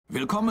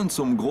Willkommen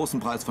zum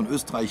großen Preis von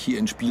Österreich hier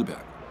in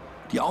Spielberg.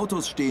 Die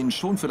Autos stehen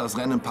schon für das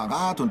Rennen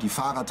parat und die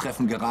Fahrer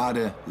treffen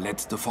gerade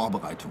letzte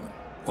Vorbereitungen.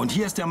 Und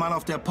hier ist der Mann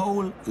auf der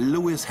Pole,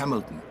 Lewis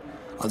Hamilton.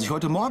 Als ich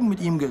heute Morgen mit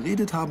ihm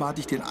geredet habe,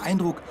 hatte ich den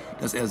Eindruck,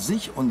 dass er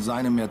sich und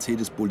seinem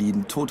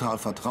Mercedes-Boliden total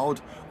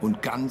vertraut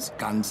und ganz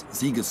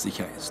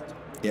siegessicher ist.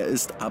 Er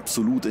ist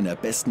absolut in der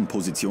besten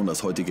Position,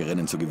 das heutige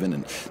Rennen zu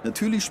gewinnen.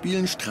 Natürlich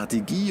spielen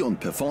Strategie und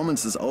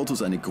Performance des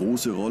Autos eine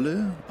große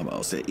Rolle, aber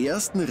aus der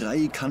ersten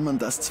Reihe kann man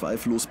das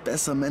zweifellos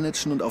besser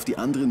managen und auf die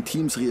anderen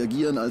Teams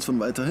reagieren als von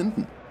weiter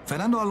hinten.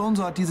 Fernando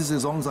Alonso hat diese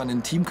Saison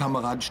seinen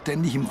Teamkameraden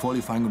ständig im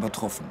Qualifying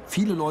übertroffen.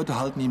 Viele Leute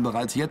halten ihn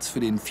bereits jetzt für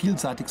den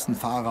vielseitigsten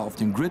Fahrer auf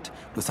dem Grid.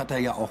 Das hat er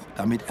ja auch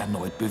damit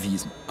erneut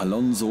bewiesen.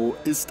 Alonso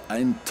ist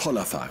ein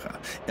toller Fahrer.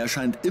 Er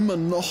scheint immer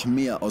noch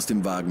mehr aus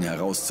dem Wagen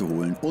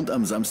herauszuholen und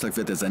am Samstag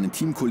wird er seinen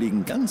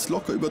Teamkollegen ganz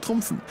locker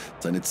übertrumpfen.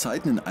 Seine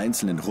Zeiten in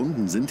einzelnen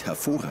Runden sind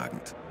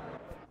hervorragend.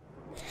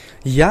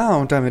 Ja,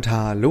 und damit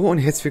hallo und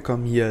herzlich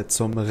willkommen hier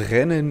zum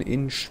Rennen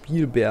in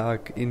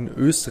Spielberg in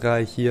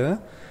Österreich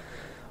hier.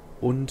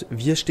 Und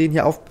wir stehen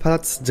hier auf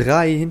Platz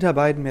 3 hinter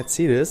beiden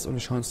Mercedes und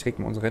wir schauen uns direkt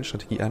mal unsere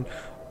Rennstrategie an.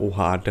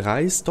 Oha,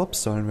 3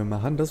 Stops sollen wir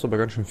machen, das ist aber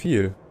ganz schön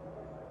viel.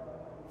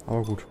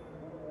 Aber gut.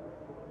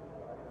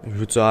 Ich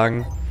würde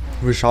sagen,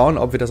 wir schauen,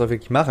 ob wir das auch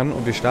wirklich machen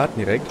und wir starten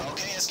direkt.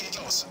 Okay, es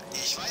geht los.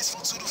 Ich weiß,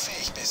 wozu du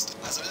fähig bist,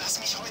 also lass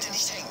mich heute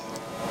nicht hängen.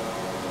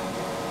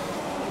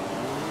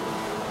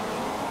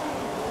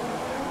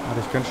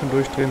 Hatte ich ganz schön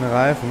durchdrehende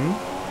Reifen.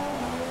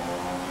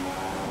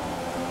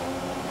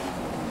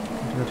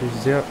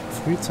 Natürlich sehr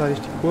frühzeitig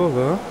die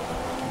Kurve.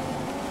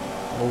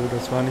 Oh,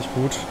 das war nicht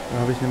gut.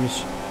 Da habe ich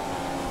nämlich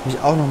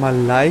mich auch nochmal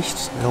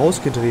leicht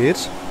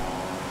rausgedreht.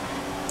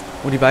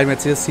 Und die beiden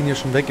Mercedes ziehen hier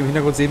schon weg. Im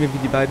Hintergrund sehen wir, wie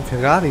die beiden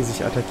Ferrari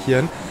sich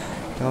attackieren.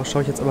 Darauf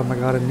schaue ich jetzt aber mal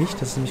gerade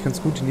nicht. Das ist nämlich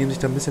ganz gut. Die nehmen sich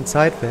da ein bisschen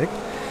Zeit weg.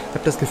 Ich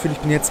habe das Gefühl, ich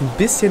bin jetzt ein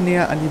bisschen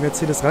näher an die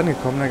Mercedes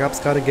rangekommen. Da gab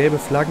es gerade gelbe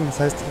Flaggen. Das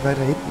heißt,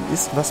 weiter hinten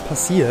ist was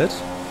passiert.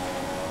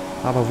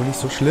 Aber wohl nicht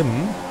so schlimm.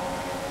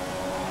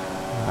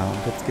 Ja,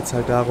 und jetzt geht es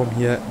halt darum,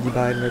 hier die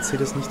beiden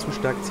Mercedes nicht zu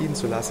stark ziehen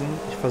zu lassen.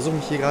 Ich versuche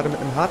mich hier gerade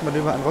mit einem harten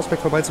Manöver an Rosberg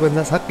vorbeizubringen.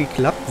 Das hat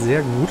geklappt,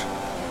 sehr gut.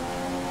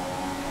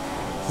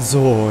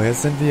 So,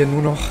 jetzt sind wir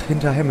nur noch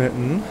hinter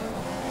Hamilton.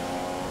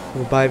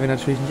 Wobei wir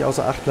natürlich nicht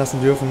außer Acht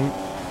lassen dürfen,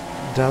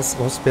 dass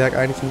Rosberg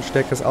eigentlich ein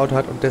stärkeres Auto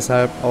hat und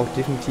deshalb auch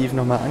definitiv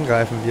nochmal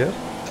angreifen wird.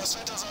 Das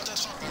Wetter sollte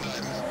trocken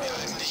bleiben. Wir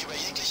halten dich über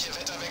jegliche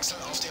Wetterwechsel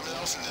auf dem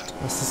Laufenden.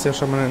 Das ist ja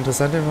schon mal eine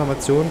interessante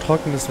Information.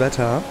 Trockenes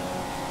Wetter.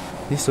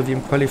 Nicht so wie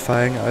im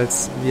Qualifying,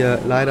 als wir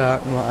leider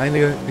nur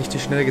eine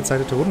richtig schnell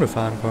gezeitete Runde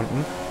fahren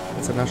konnten,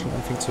 als danach schon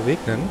anfing zu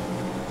regnen.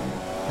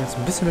 Jetzt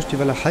ein bisschen durch die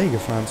Walachei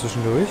gefahren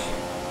zwischendurch.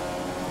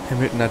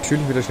 Hamilton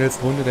natürlich mit der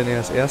schnellsten Runde, denn er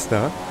ist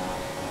Erster.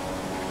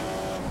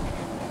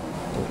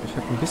 So, ich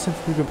habe ein bisschen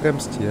früh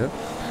gebremst hier, weil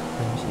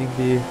ich mich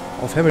irgendwie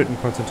auf Hamilton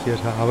konzentriert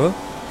habe.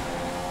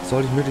 Das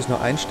sollte ich möglichst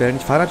noch einstellen.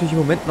 Ich fahre natürlich im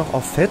Moment noch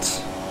auf Fett.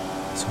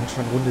 Ich soll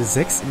schon Runde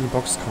 6 in die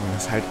Box kommen.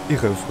 Das ist halt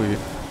irre früh.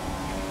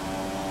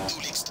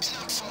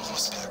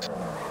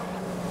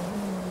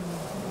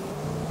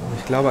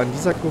 Ich glaube, an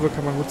dieser Kurve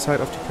kann man gut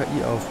Zeit auf die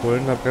KI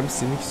aufholen. Da bremst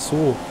sie nicht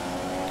so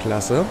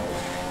klasse.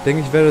 Ich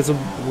denke, ich werde so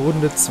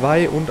Runde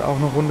 2 und auch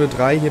noch Runde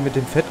 3 hier mit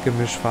dem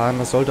Fettgemisch fahren.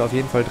 Das sollte auf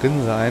jeden Fall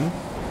drin sein.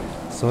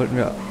 Das sollten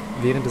wir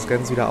während des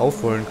Rennens wieder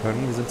aufholen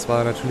können. Wir sind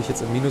zwar natürlich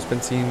jetzt im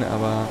Minusbenzin,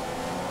 aber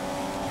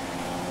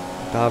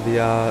da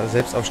wir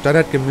selbst auf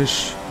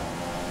Standardgemisch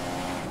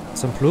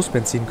zum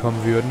Plusbenzin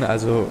kommen würden,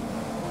 also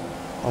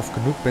auf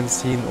genug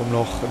Benzin, um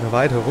noch eine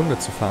weitere Runde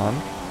zu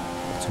fahren,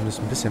 zumindest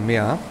ein bisschen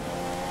mehr,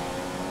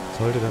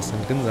 sollte das dann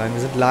drin sein.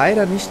 Wir sind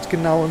leider nicht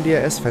genau im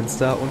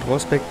DRS-Fenster und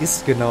Rosberg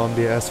ist genau im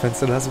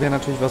DRS-Fenster. Das wäre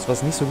natürlich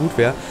was nicht so gut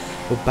wäre.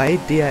 Wobei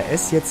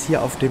DRS jetzt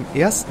hier auf dem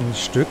ersten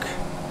Stück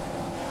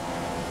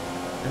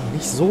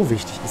nicht so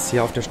wichtig ist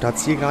hier auf der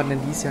Startzielgeraden,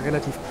 denn die ist ja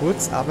relativ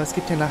kurz, aber es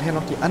gibt ja nachher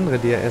noch die andere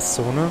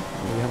DRS-Zone. Also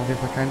wir haben auf jeden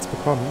Fall keins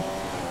bekommen.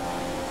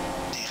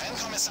 Die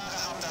Rennkommissare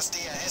haben das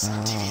DRS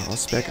aktiviert.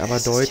 Rosberg aber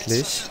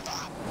deutlich.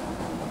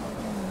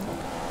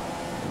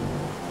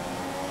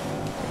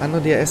 Die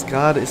andere DRS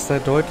gerade ist da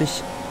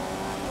deutlich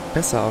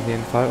besser auf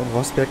jeden Fall und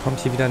Rosberg kommt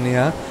hier wieder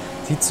näher.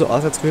 Sieht so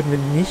aus, als würden wir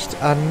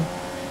nicht an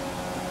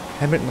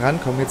Hamilton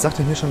rankommen. Jetzt sagt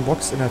er mir schon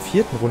Box in der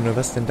 4. Runde.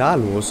 Was ist denn da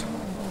los?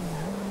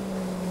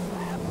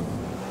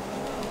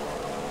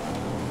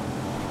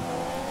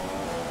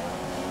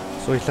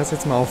 So, ich lasse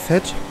jetzt mal auf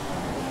Fett,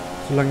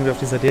 solange wir auf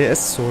dieser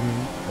DRS-Zone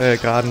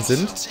geraden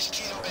sind. 40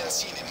 Kilo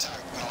Benzin im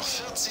Tank, noch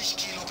 40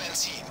 Kilo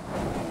Benzin.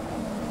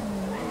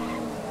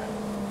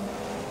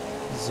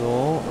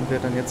 So, und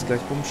werde dann jetzt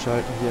gleich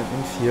umschalten hier im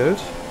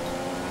Infield.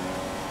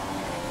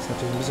 Ist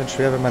natürlich ein bisschen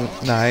schwer, wenn man...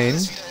 Nein.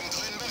 Ist wieder im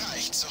grünen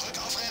Bereich, zurück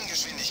auf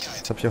Renngeschwindigkeit.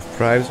 Jetzt habe ich auf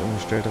Privates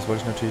umgestellt, das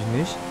wollte ich natürlich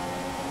nicht.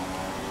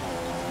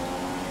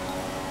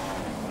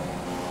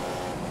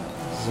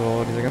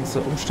 So, diese ganze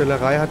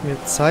Umstellerei hat mir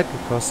Zeit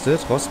gekostet.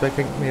 Rosberg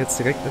hängt mir jetzt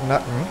direkt im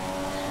Nacken.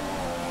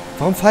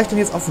 Warum fahre ich denn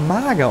jetzt auf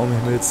Mager, um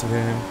Himmels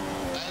Willen?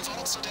 Ein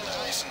Wort zu den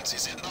Reifen. Sie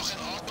sind noch in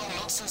Ordnung,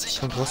 nutzen sich.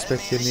 Kommt Rosberg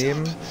hier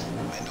neben.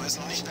 Wenn du es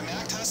noch nicht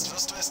bemerkt hast,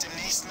 wirst du es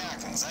demnächst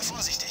merken. Sei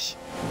vorsichtig.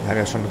 haben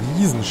ja schon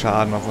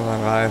Riesenschaden auf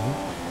unseren Reifen.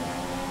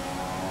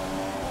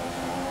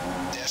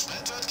 Der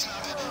Sprit wird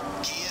knapp.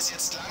 Geh es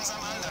jetzt langsam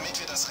an, damit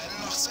wir das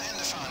Rennen noch zu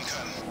Ende fahren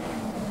können.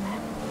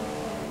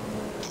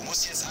 Du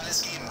musst jetzt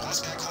alles geben.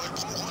 Rosberg holt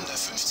pro Runde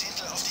 5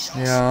 Zehntel auf dich auf.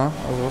 Ja,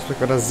 also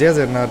Rosberg war da sehr,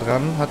 sehr nah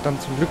dran. Hat dann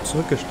zum Glück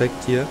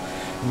zurückgesteckt hier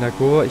in der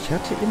Kurve. Ich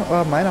hatte ihm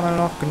aber meiner Meinung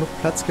nach genug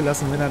Platz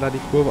gelassen. Wenn er da die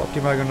Kurve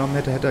optimal genommen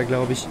hätte, hätte er,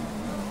 glaube ich,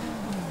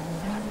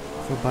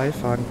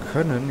 vorbeifahren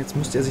können. Jetzt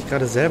musste er sich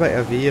gerade selber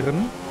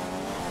erwehren.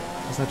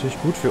 Das ist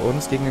natürlich gut für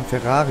uns gegen den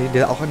Ferrari,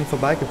 der auch an ihm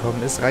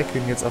vorbeigekommen ist.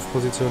 Raikkonen jetzt auf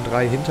Position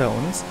 3 hinter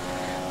uns.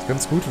 Das ist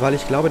ganz gut, weil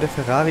ich glaube, der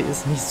Ferrari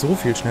ist nicht so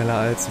viel schneller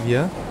als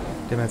wir.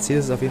 Der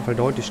Mercedes ist auf jeden Fall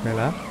deutlich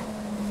schneller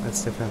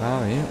als der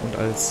Ferrari und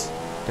als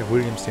der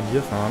Williams, den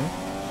wir fahren.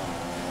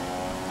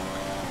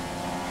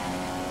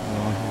 So,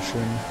 hier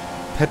schön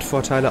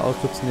Pad-Vorteile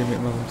ausnutzen, indem wir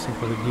immer so ein bisschen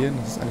korrigieren.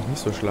 Das ist eigentlich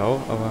nicht so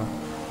schlau, aber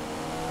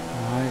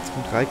ja, jetzt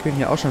kommt Raikkonen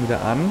hier auch schon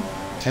wieder an.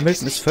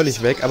 Hamilton ist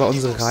völlig weg, aber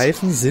unsere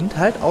Reifen sind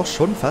halt auch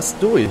schon fast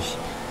durch.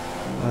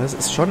 Es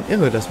ist schon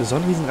irre, dass wir so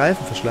einen riesen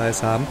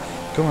Reifenverschleiß haben.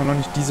 Ich komme noch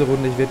nicht diese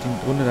Runde, ich werde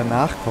die Runde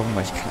danach kommen,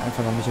 weil ich kann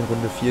einfach noch nicht in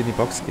Runde 4 in die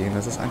Box gehen.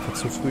 Das ist einfach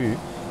zu früh.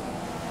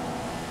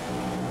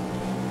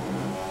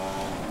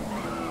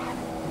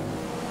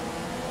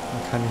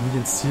 Dann kann ich nicht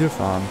ins Ziel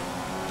fahren.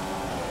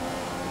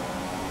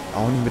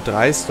 Auch nicht mit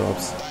 3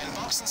 Stops.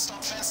 Dein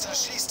Boxenstopp-Fenster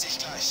schließt sich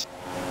gleich.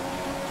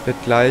 Ich werde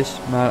gleich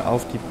mal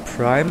auf die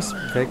Primes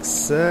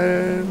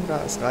wechseln. Da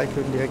ist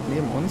Raikkonen direkt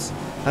neben uns.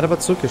 Hat aber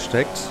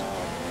zurückgesteckt.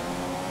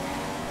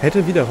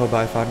 Hätte wieder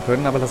vorbeifahren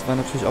können, aber das war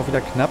natürlich auch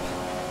wieder knapp.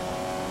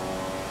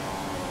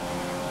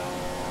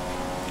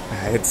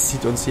 Ja, jetzt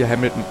zieht uns hier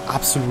Hamilton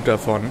absolut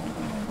davon.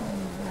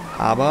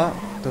 Aber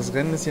das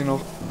Rennen ist hier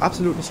noch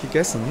absolut nicht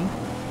gegessen.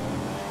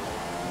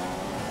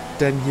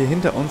 Denn hier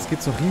hinter uns gibt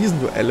es noch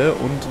Riesenduelle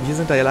und wir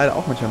sind da ja leider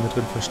auch manchmal mit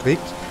drin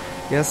verstrickt.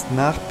 Erst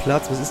nach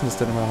Platz, was ist denn das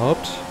denn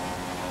überhaupt?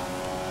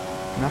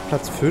 Nach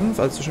Platz 5,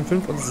 also zwischen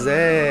 5 und 6. Ja,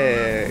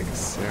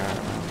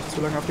 nicht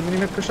zu lange auf die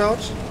Minimap geschaut.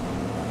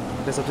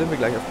 Und deshalb sind wir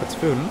gleich auf Platz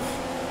 5.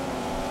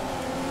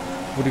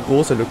 Wo die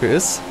große Lücke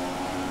ist.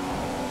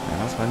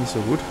 Ja, das war nicht so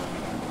gut.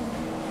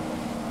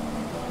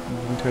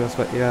 Im Gegenteil, das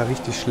war eher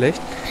richtig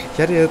schlecht.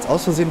 Ich hatte jetzt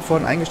aus Versehen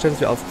vorhin eingestellt,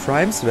 dass wir auf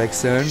Primes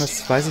wechseln.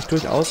 Das weiß ich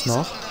durchaus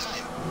noch.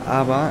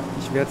 Aber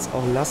ich werde es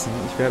auch lassen.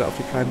 Ich werde auf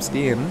die Primes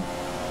gehen.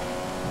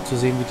 Um zu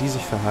sehen, wie die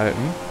sich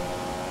verhalten.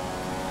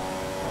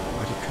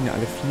 Die können ja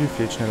alle viel,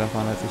 viel schneller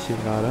fahren als ich hier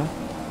gerade.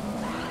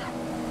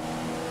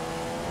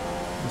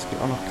 Es geht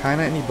auch noch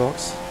keiner in die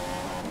Box.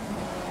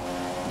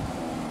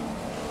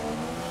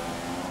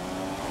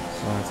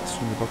 So, jetzt ist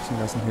schon die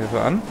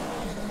Boxengassenhilfe an.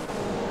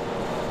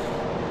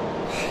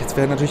 Jetzt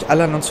werden natürlich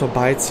alle an uns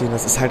vorbeiziehen.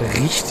 Das ist halt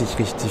richtig,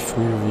 richtig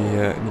früh, wie wir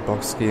hier in die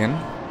Box gehen.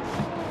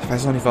 Ich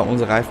weiß noch nicht, warum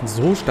unsere Reifen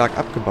so stark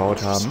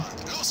abgebaut haben.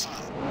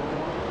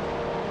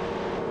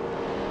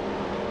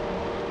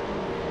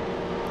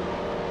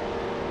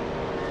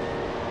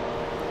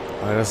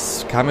 Aber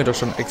das kam mir doch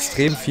schon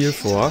extrem viel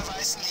vor.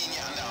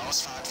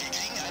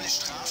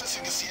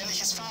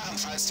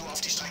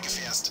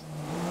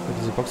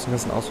 Diese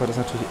Boxengassenausfahrt ist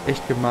natürlich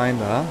echt gemein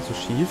da, so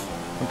schief.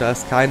 Und da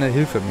ist keine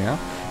Hilfe mehr.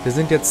 Wir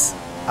sind jetzt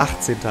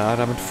 18.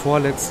 damit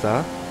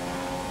vorletzter.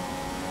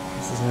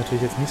 Das ist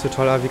natürlich jetzt nicht so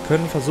toll, aber wir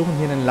können versuchen,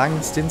 hier einen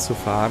langen Stint zu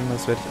fahren.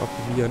 Das werde ich auch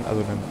probieren,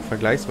 also einen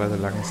vergleichsweise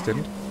langen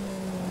Stint.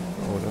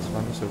 Oh, das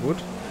war nicht so gut.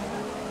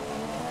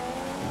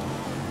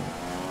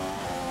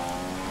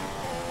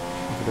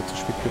 Wieder zu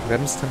spät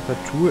gebremst.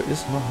 Temperatur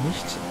ist noch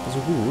nicht so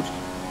gut.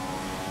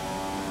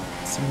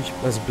 Ziemlich,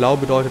 also blau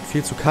bedeutet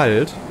viel zu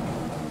kalt.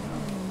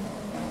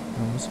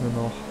 Dann müssen wir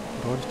noch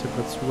deutlich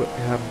Temperatur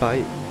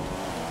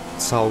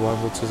herbeizaubern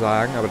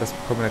sozusagen. Aber das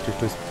bekommen wir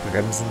natürlich durchs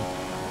Bremsen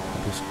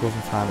und durchs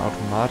Kurvenfahren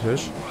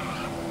automatisch.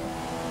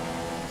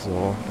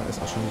 So, da ist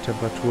auch schon die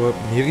Temperatur.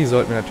 Miri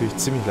sollten wir natürlich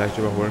ziemlich leicht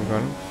überholen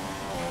können.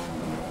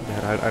 Der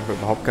hat halt einfach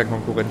überhaupt kein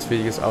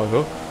konkurrenzfähiges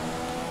Auto.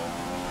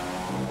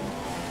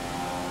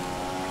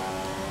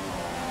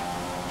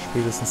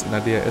 Spätestens in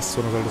der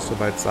DRS-Zone sollte es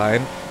soweit sein.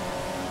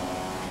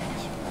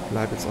 Ich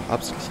bleibe jetzt auch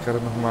absichtlich gerade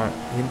nochmal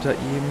hinter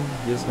ihm.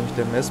 Hier ist nämlich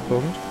der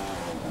Messpunkt.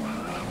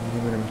 Dann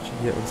nehmen wir nämlich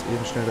hier uns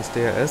eben schnell das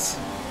DRS.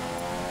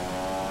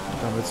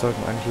 Und damit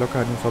sollten wir eigentlich locker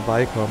an ihm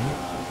vorbeikommen.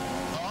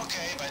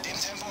 Okay, bei dem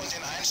Tempo und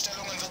den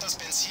Einstellungen wird das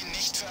Benzin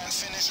nicht für ein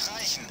Finish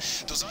reichen.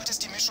 Du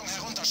solltest die Mischung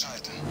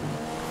herunterschalten.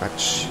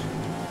 Quatsch.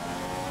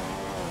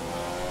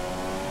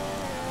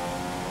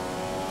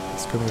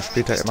 Das können wir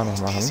später immer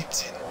noch machen.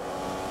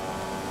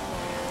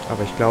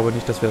 Aber ich glaube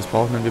nicht, dass wir das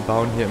brauchen, denn wir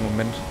bauen hier im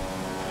Moment...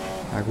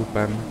 Na gut,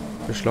 beim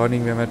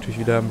Beschleunigen werden wir natürlich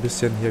wieder ein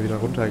bisschen hier wieder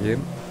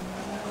runtergehen.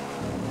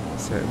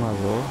 Das ist ja immer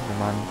so. Wenn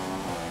man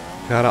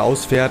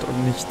geradeaus fährt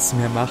und nichts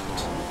mehr macht,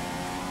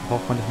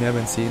 braucht man nicht mehr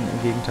Benzin.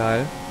 Im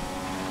Gegenteil.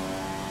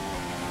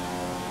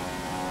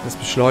 Das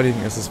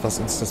Beschleunigen ist es, was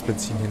uns das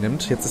Benzin hier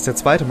nimmt. Jetzt ist der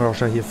zweite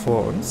Rusher hier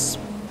vor uns.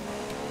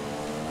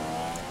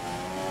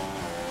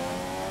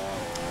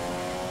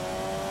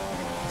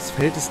 Das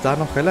Feld ist da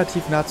noch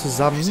relativ nah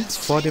zusammen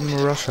vor dem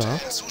Rusher.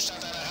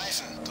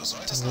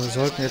 Also wir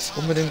sollten jetzt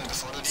unbedingt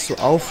zu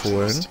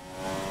aufholen.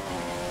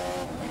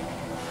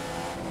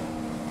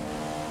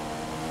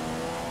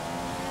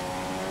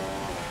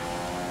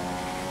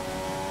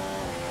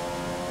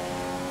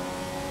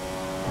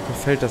 Mir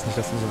gefällt das nicht,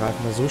 dass unsere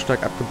Reifen da so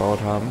stark abgebaut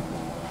haben,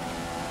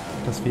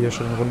 dass wir hier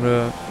schon in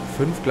Runde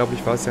 5, glaube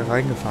ich, war es ja,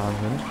 reingefahren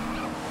sind.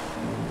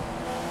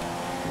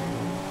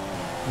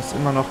 Ist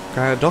immer noch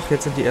geil. Doch,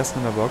 jetzt sind die ersten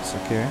in der Box,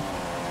 okay.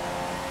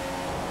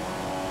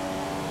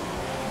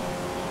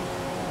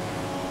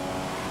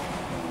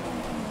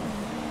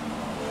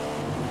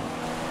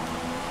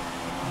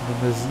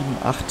 Runde 7,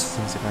 8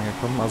 sind sie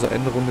reingekommen. Also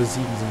Ende Runde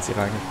 7 sind sie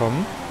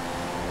reingekommen.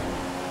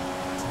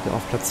 Sind wir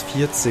auf Platz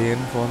 14.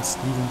 Vor uns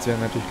Stevens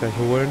werden natürlich gleich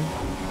holen.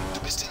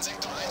 Du bist in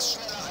Sektor 1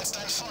 schneller als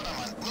dein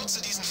Vordermann.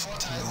 Nutze diesen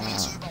Vorteil, um ihn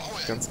zu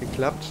überholen. Ganz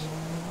geklappt.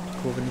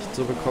 Die Kurve nicht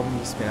so bekommen,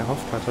 wie ich es mir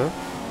erhofft hatte.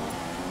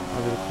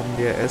 Aber wir bekommen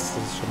DRS,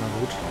 das ist schon mal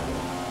gut.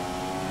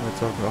 Und jetzt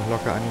sollten wir auch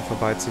locker an ihm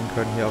vorbeiziehen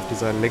können, hier auf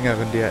dieser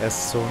längeren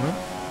DRS-Zone.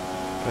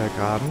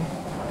 Geraden.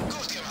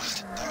 Gut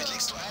gemacht. Damit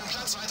liegst du einen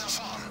Platz weiter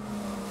vorn.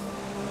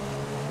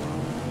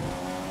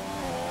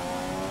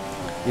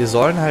 Wir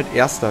sollen halt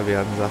Erster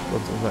werden, sagt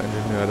uns unser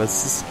Ingenieur.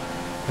 Das ist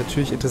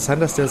natürlich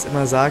interessant, dass der das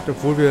immer sagt,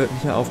 obwohl wir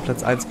nicht mehr auf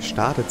Platz 1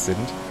 gestartet sind.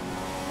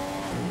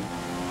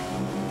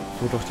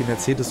 Wo doch die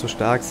Mercedes so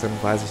stark sind,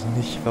 weiß ich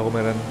nicht, warum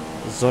er dann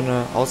so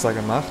eine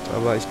Aussage macht.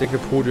 Aber ich denke,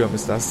 Podium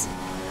ist das,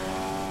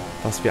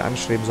 was wir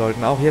anstreben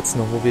sollten. Auch jetzt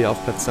noch, wo wir auf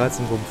Platz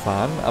 13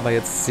 rumfahren. Aber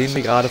jetzt sehen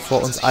wir gerade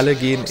vor uns, alle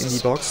gehen in die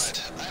Box.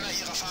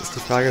 Das ist die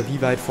Frage,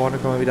 wie weit vorne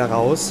kommen wir wieder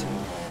raus.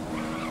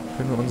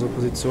 Können wir unsere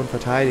Position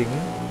verteidigen?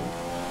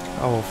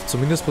 Auf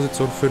zumindest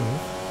Position 5.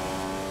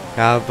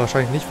 Ja,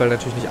 wahrscheinlich nicht, weil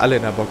natürlich nicht alle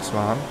in der Box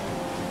waren.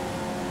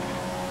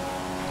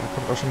 Da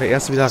kommt auch schon der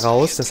erste wieder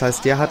raus. Das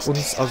heißt, der hat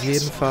uns auf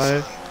jeden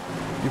Fall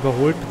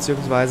überholt,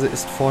 beziehungsweise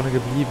ist vorne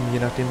geblieben, je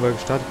nachdem, wo er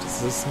gestartet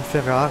ist. Das ist ein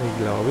Ferrari,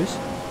 glaube ich.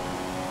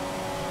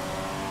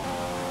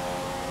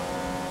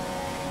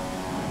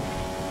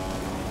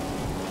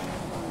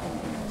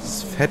 Das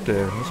ist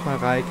Vettel, nicht mal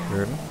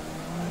Räikkönen.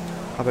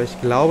 Aber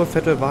ich glaube,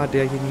 Vettel war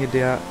derjenige,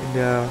 der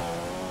in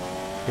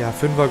der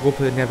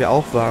Fünfergruppe, in der wir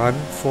auch waren,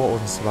 vor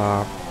uns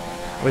war.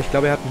 Aber ich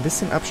glaube, er hat ein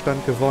bisschen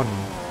Abstand gewonnen.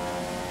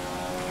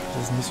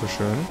 Das ist nicht so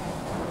schön.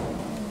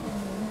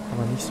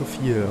 Aber nicht so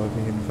viel,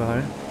 auf jeden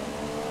Fall.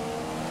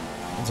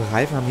 Unsere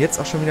Reifen haben jetzt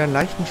auch schon wieder einen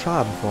leichten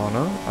Schaden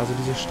vorne. Also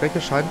diese Strecke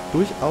scheint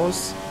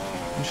durchaus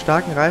einen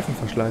starken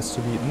Reifenverschleiß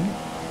zu bieten.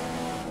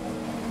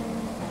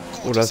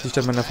 Oder das liegt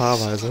an meiner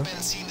Fahrweise.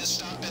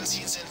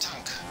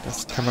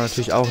 Das kann man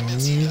natürlich auch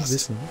nie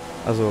wissen.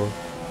 Also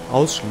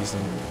ausschließen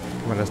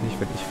kann man das nicht,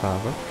 wenn ich fahre.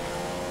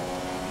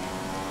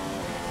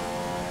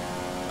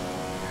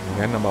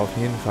 Wir werden aber auf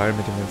jeden Fall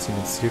mit dem Benzin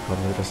ins Ziel kommen,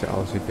 wie das ja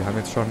aussieht. Wir haben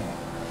jetzt schon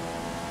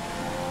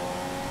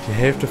die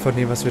Hälfte von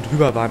dem, was wir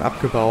drüber waren,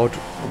 abgebaut,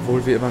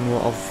 obwohl wir immer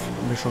nur auf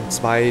Mischung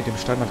 2, dem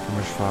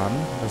Standardgemisch, fahren.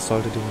 Das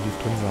sollte definitiv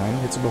drin sein.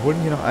 Jetzt überholen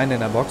wir hier noch einen, der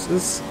in der Box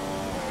ist.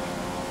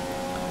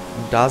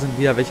 Und da sind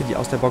wieder welche, die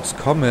aus der Box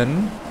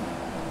kommen.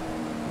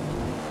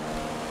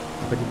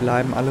 Aber die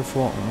bleiben alle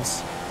vor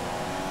uns.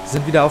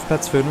 Sind wieder auf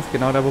Platz 5,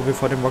 genau da, wo wir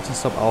vor dem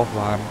Boxenstopp auch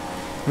waren.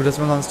 Nur, dass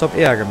wir noch einen Stop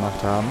eher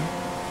gemacht haben.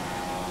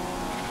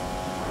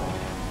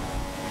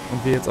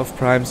 Und wir jetzt auf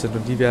Prime sind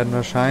und die werden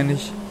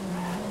wahrscheinlich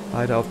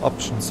beide auf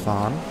Options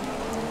fahren.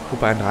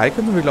 Wobei in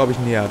Räikkönen sind wir, glaube ich,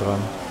 näher dran.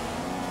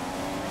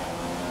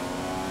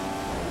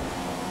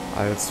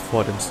 Als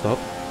vor dem Stop.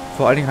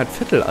 Vor allen Dingen hat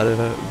Vettel alle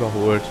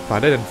überholt.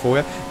 War der denn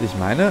vorher? Ich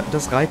meine,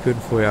 dass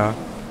Räikkönen vorher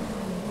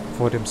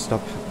vor dem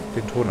Stop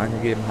den Ton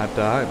angegeben hat,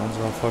 da in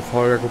unserer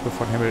Verfolgergruppe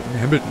von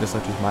Hamilton. Hamilton ist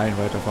natürlich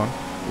meilenweit davon.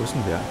 Wo ist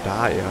denn der?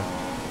 Da er.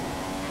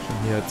 Schon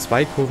hier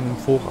 2 Kurven im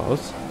Voraus.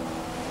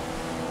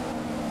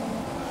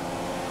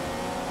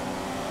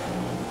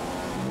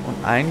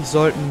 Und eigentlich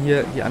sollten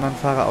hier die anderen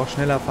Fahrer auch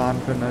schneller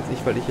fahren können als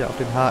ich, weil ich hier auf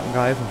den harten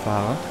Reifen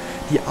fahre,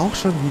 die auch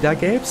schon wieder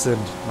gelb sind.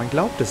 Man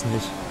glaubt es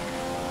nicht.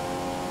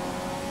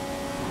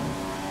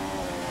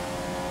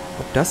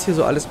 Ob das hier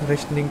so alles mit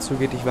rechten Dingen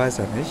zugeht, ich weiß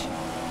ja nicht.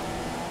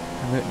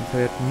 Hamilton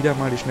fährt wieder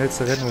mal die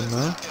schnellste Rennrunde.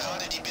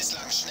 Gerade die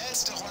bislang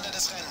schnellste Runde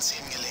des Rennens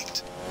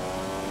hingelegt.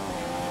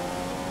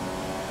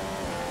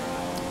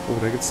 Oh,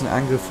 da gibt es einen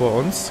Angriff vor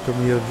uns. Das können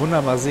wir hier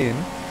wunderbar sehen.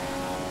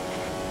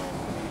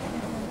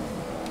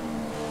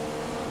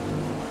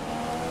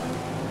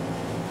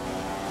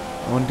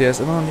 Und der ist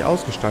immer noch nicht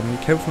ausgestanden.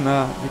 Die kämpfen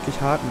da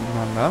wirklich hart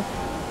miteinander.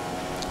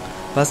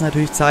 Was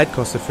natürlich Zeit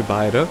kostet für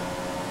beide.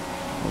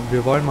 Und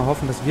wir wollen mal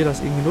hoffen, dass wir das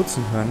irgendwie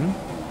nutzen können.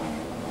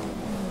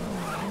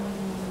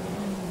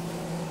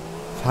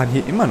 Fahren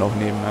hier immer noch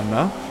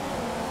nebeneinander.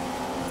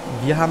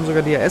 Wir haben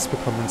sogar DRS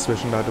bekommen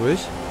inzwischen dadurch.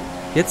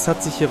 Jetzt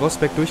hat sich hier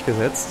Rosberg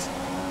durchgesetzt.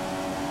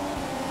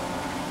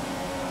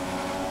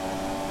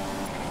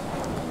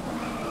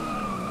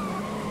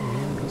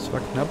 Das war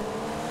knapp.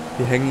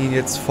 Wir hängen ihn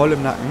jetzt voll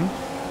im Nacken.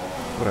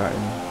 Oder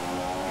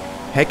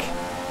im Heck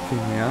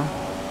vielmehr.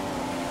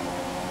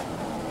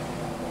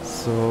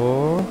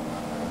 So.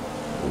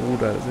 Oh,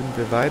 da sind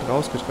wir weit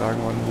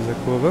rausgetragen worden in dieser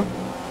Kurve.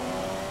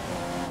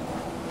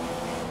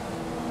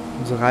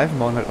 Unsere Reifen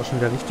bauen halt auch schon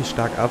wieder richtig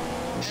stark ab.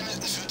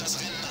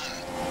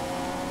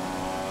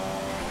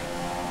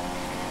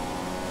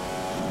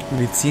 Und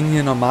die ziehen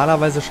hier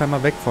normalerweise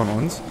scheinbar weg von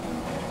uns.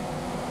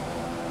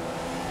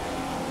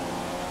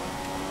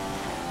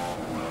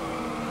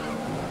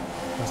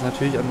 Was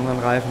natürlich an unseren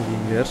Reifen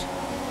liegen wird.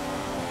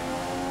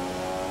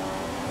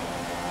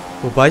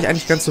 Wobei ich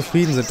eigentlich ganz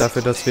zufrieden bin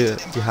dafür, dass wir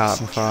die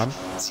harten fahren.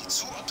 Sieh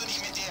zu, ob du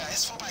nicht mit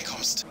DRS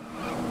vorbeikommst.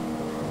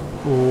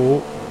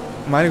 Oh,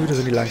 meine Güte,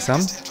 sind die langsam.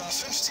 Du bist etwa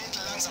 5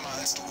 Zehntel langsamer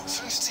als du.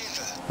 5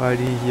 Zehntel. Weil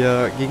die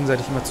hier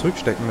gegenseitig immer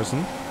zurückstecken müssen.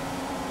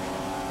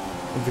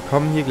 Und wir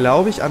kommen hier,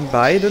 glaube ich, an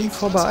beiden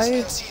vorbei.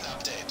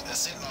 Benzin-Update.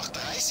 Es sind noch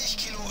 30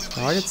 Kilo übrig.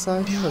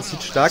 Fragezeichen, das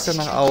sieht stark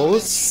danach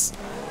aus.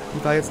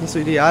 Die war jetzt nicht so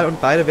ideal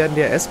und beide werden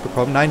DRS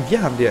bekommen. Nein,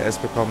 wir haben DRS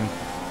bekommen.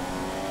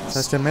 Das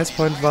heißt, der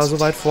Messpoint war so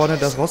weit vorne,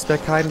 dass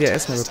Rosberg keinen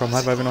DRS mehr bekommen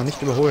hat, weil wir noch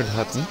nicht überholen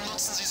hatten.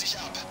 Nutzen sie sich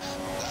ab.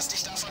 Lass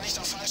dich davon nicht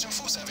auf falschem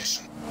Fuß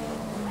erwischen.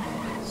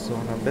 So,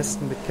 und am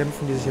besten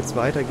bekämpfen die sich jetzt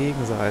weiter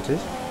gegenseitig,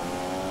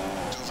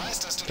 Du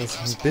weißt, dass du dass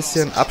ich ein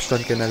bisschen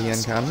Abstand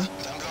generieren kann. dann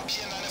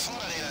blockieren deine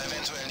Vorderräder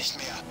eventuell nicht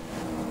mehr.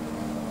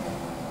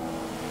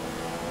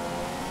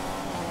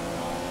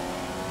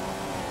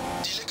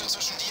 Die Lücke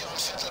zwischen dir und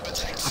Vettel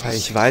beträgt Aber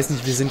ich weiß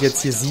nicht, wir sind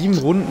jetzt hier 7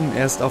 Runden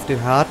erst auf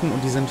den harten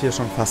und die sind hier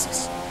schon fast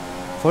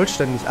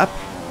vollständig ab.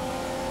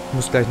 Ich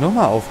muss gleich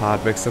nochmal auf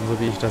hart wechseln, so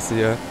wie ich das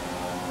sehe.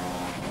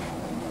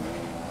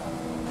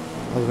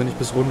 Also wenn ich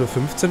bis Runde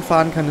 15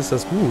 fahren kann, ist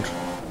das gut.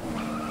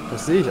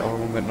 Das sehe ich auch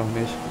im Moment noch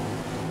nicht.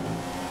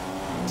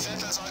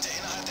 Vettel sollte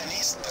innerhalb der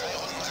nächsten 3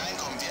 Runden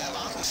reinkommen. Wir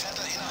erwarten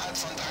Vettel innerhalb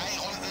von 3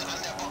 Runden an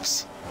der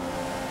Box.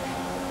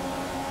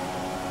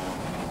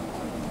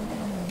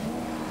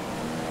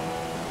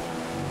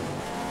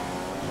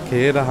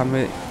 Okay, da haben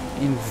wir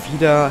ihn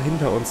wieder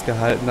hinter uns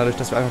gehalten, dadurch,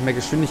 dass wir einfach mehr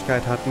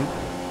Geschwindigkeit hatten.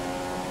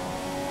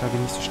 Da wir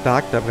nicht so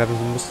stark da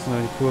bremsen mussten,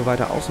 sondern die Kurve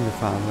weiter außen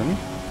gefahren sind.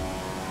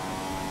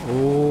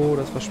 Oh,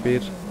 das war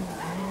spät.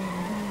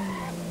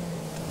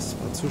 Das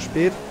war zu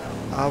spät.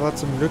 Aber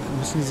zum Glück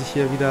müssen die sich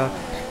hier wieder...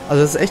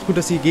 Also es ist echt gut,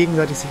 dass sie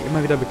gegenseitig sich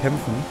immer wieder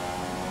bekämpfen.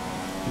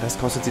 Und das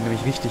kostet sie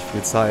nämlich richtig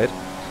viel Zeit.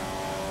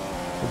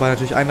 Wobei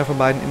natürlich einer von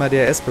beiden immer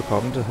DRS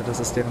bekommt. Das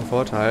ist deren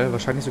Vorteil.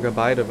 Wahrscheinlich sogar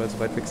beide, weil so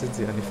weit weg sind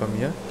sie ja nicht von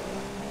mir.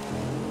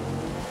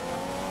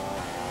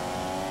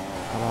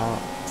 Aber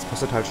es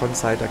kostet halt schon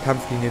Zeit, der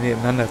Kampflinie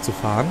nebeneinander zu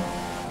fahren.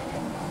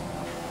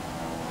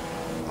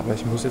 Aber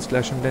ich muss jetzt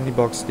gleich schon wieder in die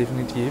Box,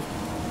 definitiv.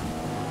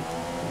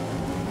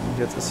 Und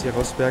jetzt ist hier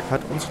Rosberg,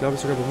 hat uns, glaube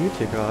ich, sogar berührt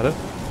hier gerade.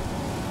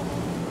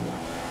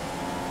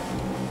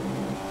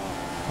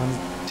 Wann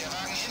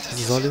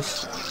soll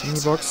ich in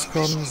die Box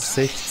kommen?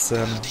 16.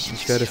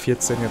 Ich werde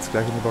 14 jetzt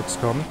gleich in die Box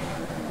kommen.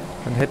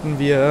 Dann hätten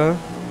wir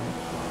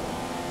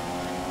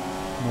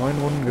 9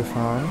 Runden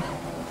gefahren.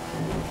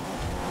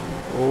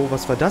 Oh,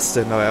 was war das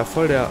denn? Da war ja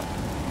voll der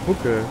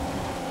Buckel.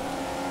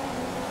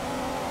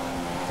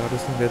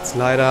 Dadurch sind wir jetzt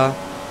leider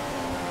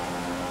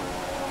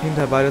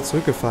hinter beide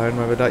zurückgefallen,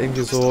 weil wir da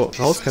irgendwie so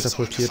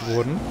rauskatapultiert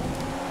wurden.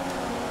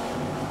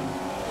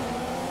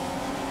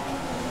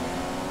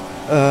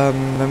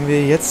 Wenn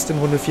wir jetzt in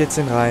Runde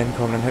 14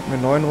 reinkommen, dann hätten wir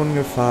 9 Runden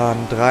gefahren.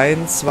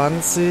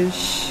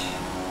 23,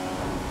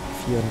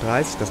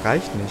 34, das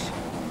reicht nicht.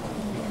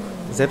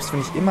 Selbst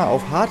wenn ich immer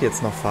auf hart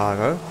jetzt noch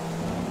fahre,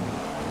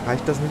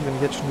 reicht das nicht, wenn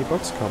ich jetzt schon in die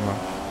Box komme.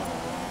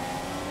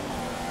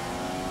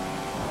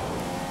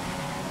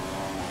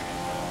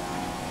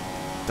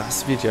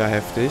 Das wird ja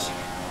heftig.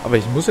 Aber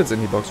ich muss jetzt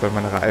in die Box, weil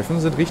meine Reifen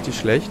sind richtig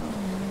schlecht.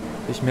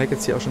 Ich merke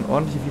jetzt hier auch schon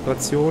ordentliche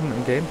Vibrationen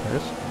im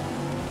Gamepad.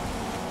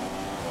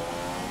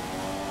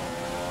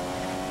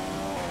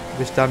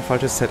 Habe ich da ein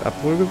falsches Setup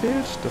wohl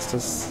gewählt, dass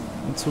das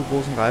einen zu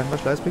großen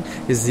Reifenverschleiß bringt?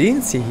 Wir sehen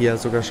es hier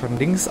sogar schon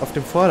links auf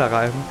dem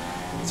Vorderreifen.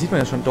 Sieht man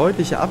ja schon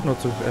deutliche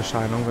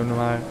Abnutzungserscheinungen, wenn man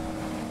mal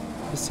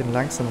ein bisschen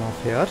langsamer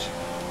fährt.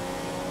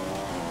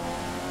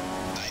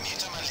 Dein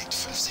Hintermann liegt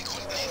 5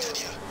 Sekunden hinter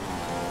dir.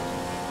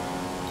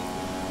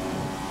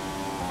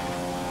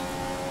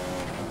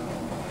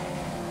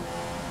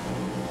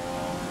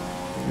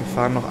 Wir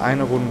fahren noch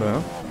eine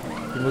Runde.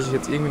 Die muss ich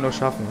jetzt irgendwie noch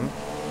schaffen.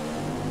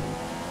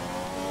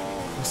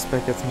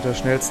 Spielberg jetzt mit der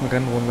schnellsten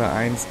Rennrunde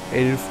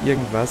 1,11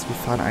 irgendwas. Wir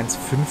fahren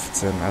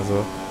 1,15.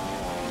 Also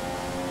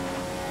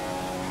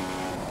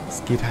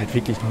es geht halt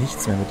wirklich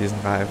nichts mehr mit diesen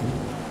Reifen.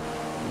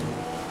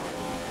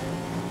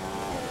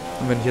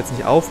 Und wenn ich jetzt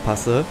nicht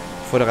aufpasse,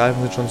 die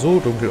Vorderreifen sind schon so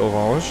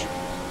dunkelorange,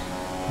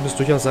 kann es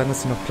durchaus sein,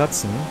 dass sie noch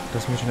platzen.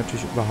 Das möchte ich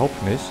natürlich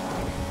überhaupt nicht.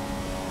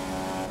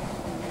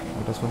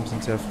 Aber das war ein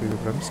bisschen sehr früh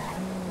gebremst.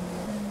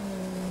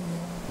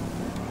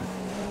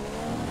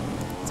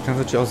 Jetzt kann es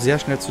natürlich auch sehr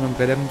schnell zu einem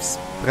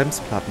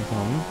Bremsplatten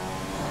kommen.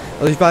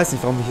 Also ich weiß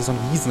nicht, warum wir hier so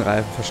einen riesen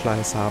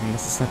Reifenverschleiß haben.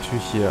 Das ist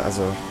natürlich hier,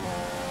 also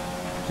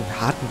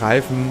den harten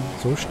Reifen,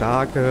 so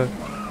starke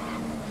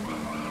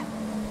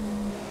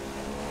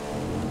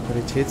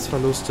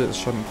Qualitätsverluste ist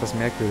schon etwas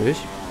merkwürdig.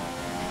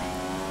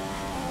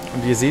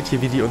 Und ihr seht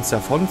hier, wie die uns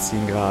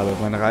davonziehen gerade.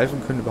 Meine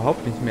Reifen können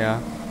überhaupt nicht mehr,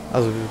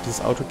 also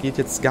dieses Auto geht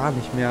jetzt gar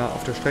nicht mehr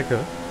auf der Strecke.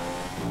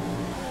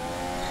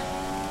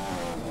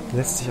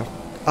 Lässt sich auch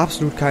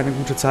absolut keine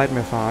gute Zeit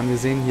mehr fahren. Wir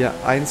sehen hier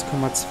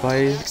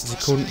 1,2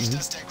 Sekunden.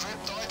 Dass der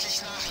Grip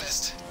deutlich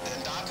nachlässt.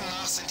 Denn Daten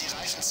nach sind die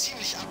Reifen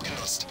ziemlich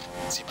abgenutzt.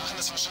 Sie machen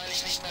es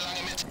wahrscheinlich nicht mehr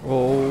lange mit.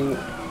 Oh,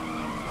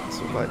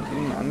 so weit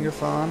innen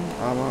angefahren,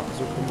 aber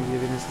so kommen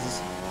wir wenigstens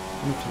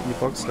in die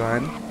Box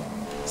rein.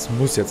 Das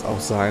muss jetzt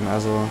auch sein,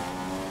 also...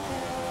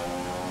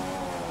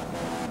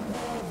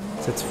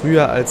 Ist jetzt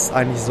früher als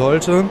eigentlich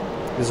sollte.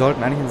 Wir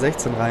sollten eigentlich in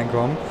 16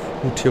 reinkommen.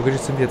 Gut,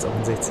 theoretisch sind wir jetzt auch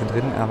in 16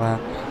 drin, aber...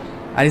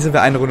 Eigentlich sind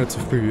wir eine Runde zu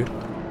früh.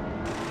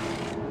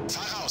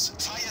 Fahr raus,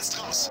 fahr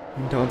jetzt raus.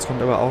 Hinter uns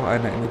kommt aber auch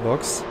einer in die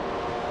Box.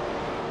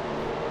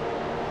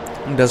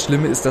 Und das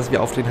Schlimme ist, dass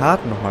wir auf den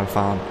harten nochmal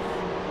fahren.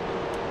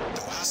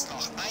 Du hast noch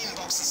einen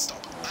Boxenstopp.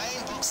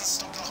 Ein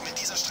Boxenstopp noch mit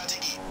dieser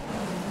Strategie.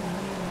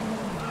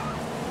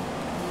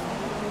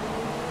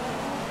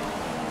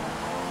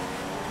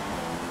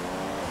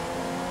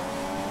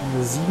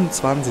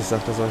 27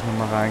 sagt er, soll ich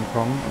nochmal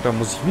reinkommen. Und dann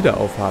muss ich wieder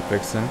auf hart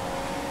wechseln.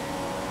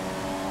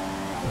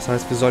 Das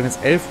heißt, wir sollen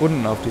jetzt 11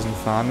 Runden auf diesen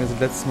fahren. Wir sind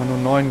letztes Mal nur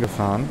 9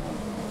 gefahren.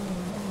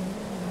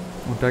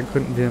 Und dann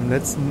könnten wir im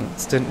letzten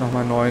Stint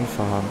nochmal 9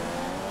 fahren.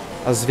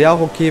 Also es wäre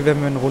auch okay,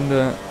 wenn wir in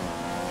Runde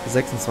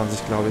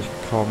 26, glaube ich,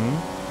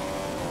 kommen.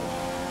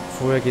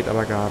 Vorher geht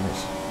aber gar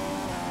nicht.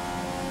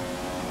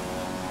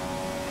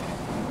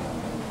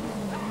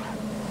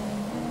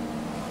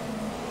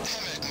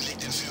 Hamilton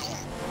liegt in Führung.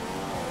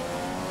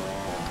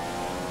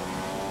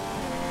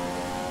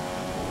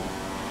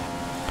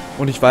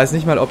 Und ich weiß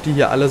nicht mal, ob die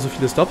hier alle so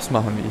viele Stops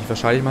machen wie ich.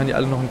 Wahrscheinlich machen die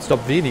alle noch einen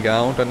Stop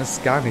weniger und dann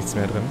ist gar nichts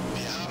mehr drin.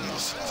 Wir haben noch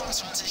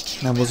 25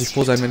 Kilo. Da muss ich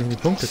froh sein, wenn ich in die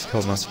Punkte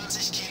komme.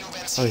 20 Kilo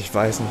Benzin. Aber ich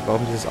weiß nicht,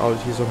 warum dieses Auto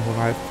hier so einen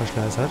hohen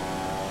Reifenverschleiß hat.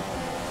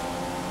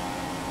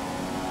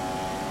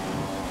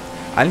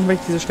 Eigentlich mag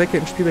ich diese Strecke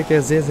in Spielberg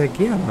ja sehr, sehr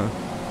gerne.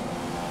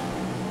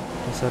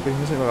 Deshalb bin ich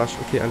ein bisschen überrascht.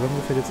 Okay, Alonso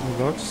fährt jetzt in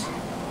die Box.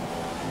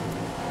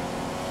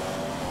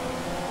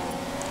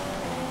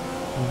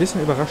 Ein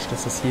bisschen überrascht,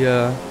 dass das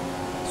hier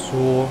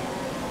so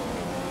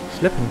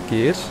schleppend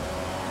geht.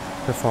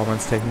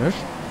 Performance-technisch.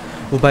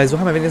 Wobei, so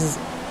haben wir wenigstens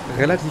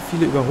relativ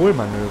viele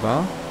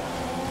Überholmanöver.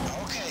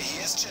 Okay,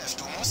 hier ist Jeff.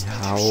 Du musst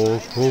Ja, mit dem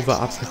Schein Kurve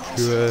einfach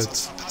abgekürt.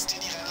 sonst verpasst dir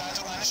die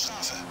Rennleitung eine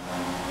Strafe.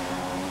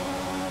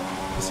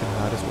 Bisschen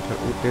hartes Urteil.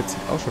 Oh, der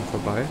zieht auch schon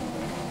vorbei.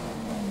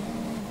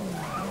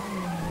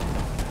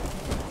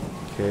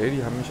 Okay,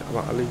 die haben mich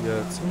aber alle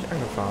hier ziemlich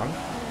angefahren.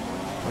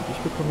 Und ich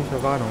bekomme die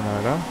Verwarnung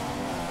leider.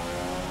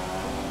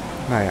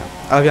 Naja,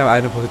 aber wir haben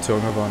eine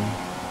Position gewonnen.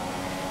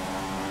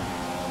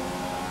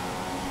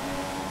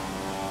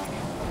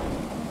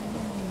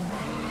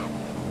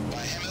 Bei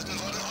Hamilton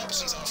wurden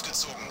Options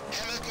aufgezogen.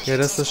 Hamilton Ja,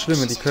 das ist das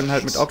Schlimme. Die können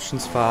halt mit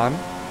Options fahren.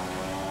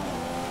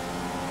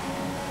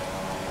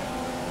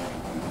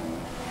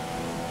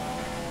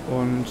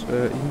 Und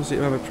ich muss hier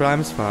immer mit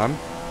Primes fahren.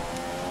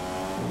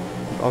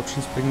 Und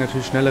Options bringen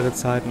natürlich schnellere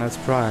Zeiten als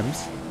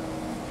Primes.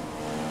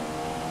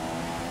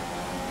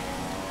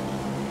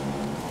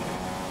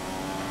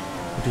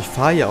 Und ich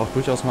fahre ja auch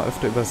durchaus mal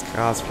öfter übers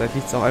Gras. Vielleicht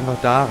liegt es auch einfach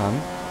daran,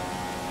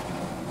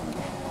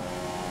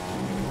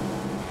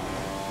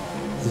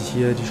 dass ich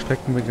hier die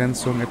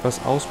Streckenbegrenzung etwas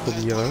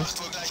ausprobiere. macht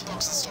wohl gleich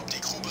Boxenstopp. Die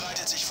Crew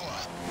bereitet sich vor.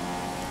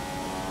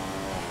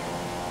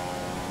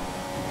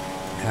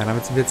 Ja,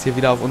 damit sind wir jetzt hier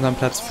wieder auf unserem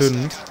Platz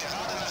 5. Hat gerade